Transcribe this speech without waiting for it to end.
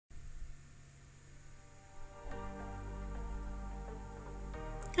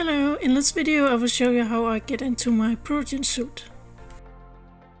Hello, in this video I will show you how I get into my Protogen suit.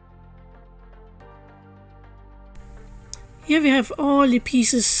 Here we have all the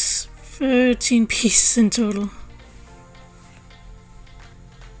pieces, 13 pieces in total.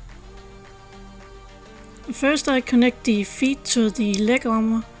 First I connect the feet to the leg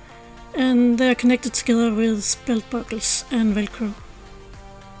armor, and they are connected together with belt buckles and velcro.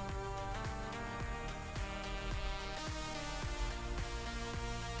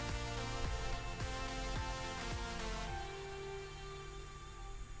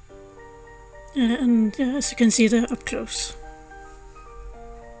 And as you can see, they're up close.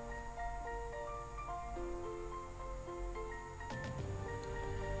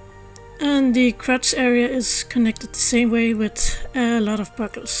 And the crotch area is connected the same way with a lot of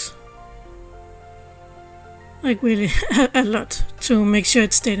buckles. Like really a lot, to make sure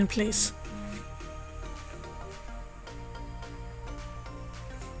it stayed in place.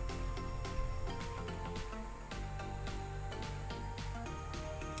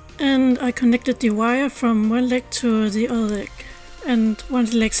 And I connected the wire from one leg to the other leg. And one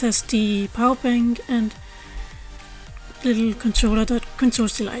of the legs has the power bank and little controller that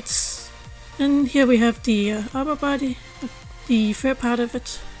controls the lights. And here we have the upper body, the fur part of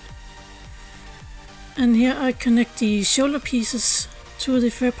it. And here I connect the shoulder pieces to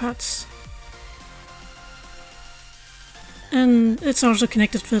the fur parts. And it's also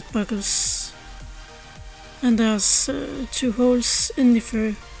connected with buckles. And there's 2 holes in the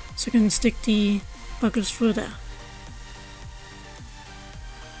fur, so you can stick the buckles through there.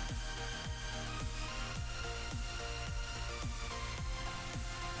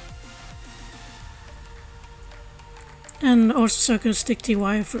 And also so you can stick the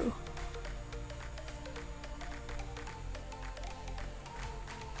wire through.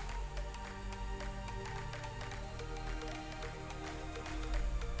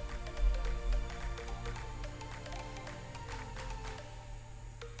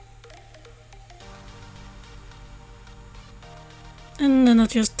 And then I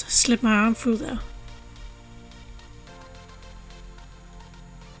just slip my arm through there.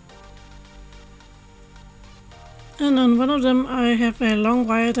 And on one of them I have a long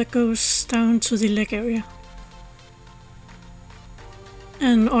wire that goes down to the leg area.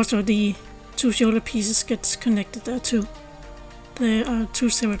 And also the 2 shoulder pieces gets connected there too. There are 2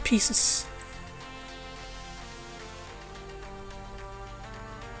 separate pieces.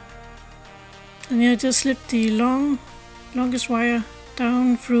 And I just slip the longest wire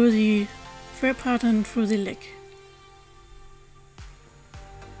down through the fur part and through the leg.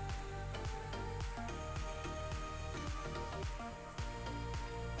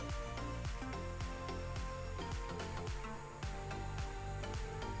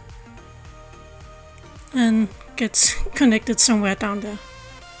 And gets connected somewhere down there.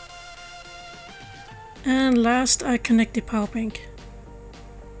 And last I connect the power bank.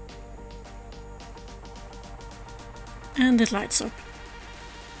 And it lights up.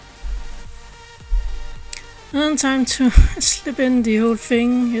 And time to slip in the whole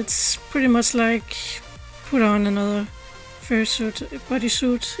thing. It's pretty much like put on another fursuit,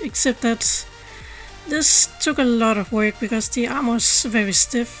 bodysuit, except that this took a lot of work because the arm was very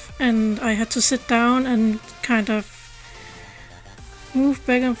stiff and I had to sit down and kind of move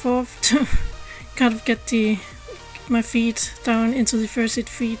back and forth to kind of get my feet down into the fursuit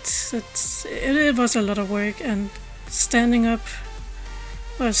feet. It was a lot of work, and standing up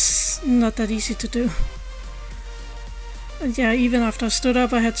was not that easy to do. And yeah, even after I stood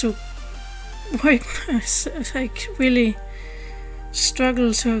up I had to work, like really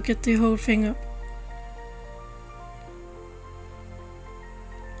struggle to get the whole thing up.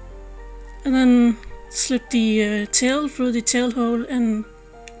 And then slip the tail through the tail hole and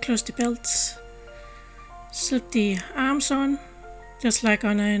close the belts. Slip the arms on, just like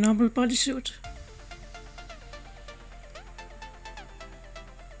on a normal bodysuit.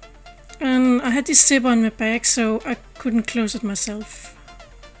 And I had this zip on my back, so I couldn't close it myself.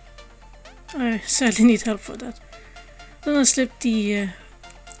 I sadly need help for that. Then I slipped the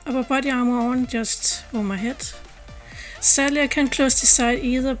upper body armor on just over my head. Sadly I can't close the side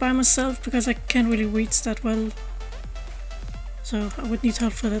either by myself because I can't really reach that well. So I would need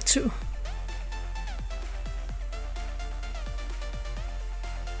help for that too.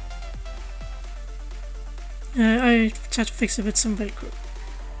 I tried to fix it with some velcro.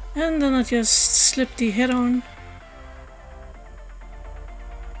 And then I just slip the head on.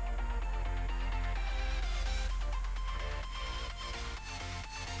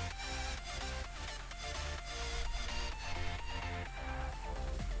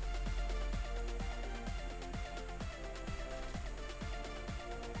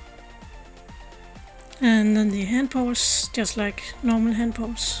 And then the hand paws, just like normal hand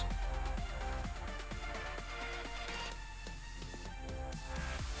paws.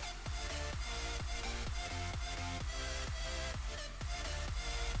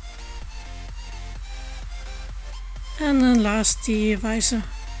 And then last, the visor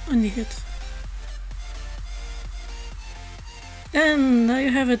on the head. And there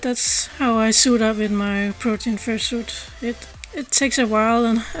you have it. That's how I suit up in my Protogen Fursuit. It takes a while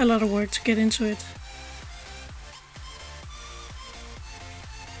and a lot of work to get into it.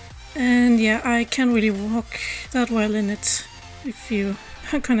 And yeah, I can't really walk that well in it, if you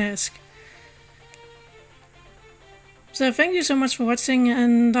are gonna ask. So thank you so much for watching,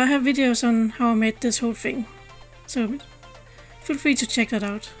 and I have videos on how I made this whole thing. So feel free to check that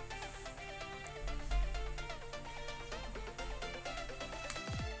out.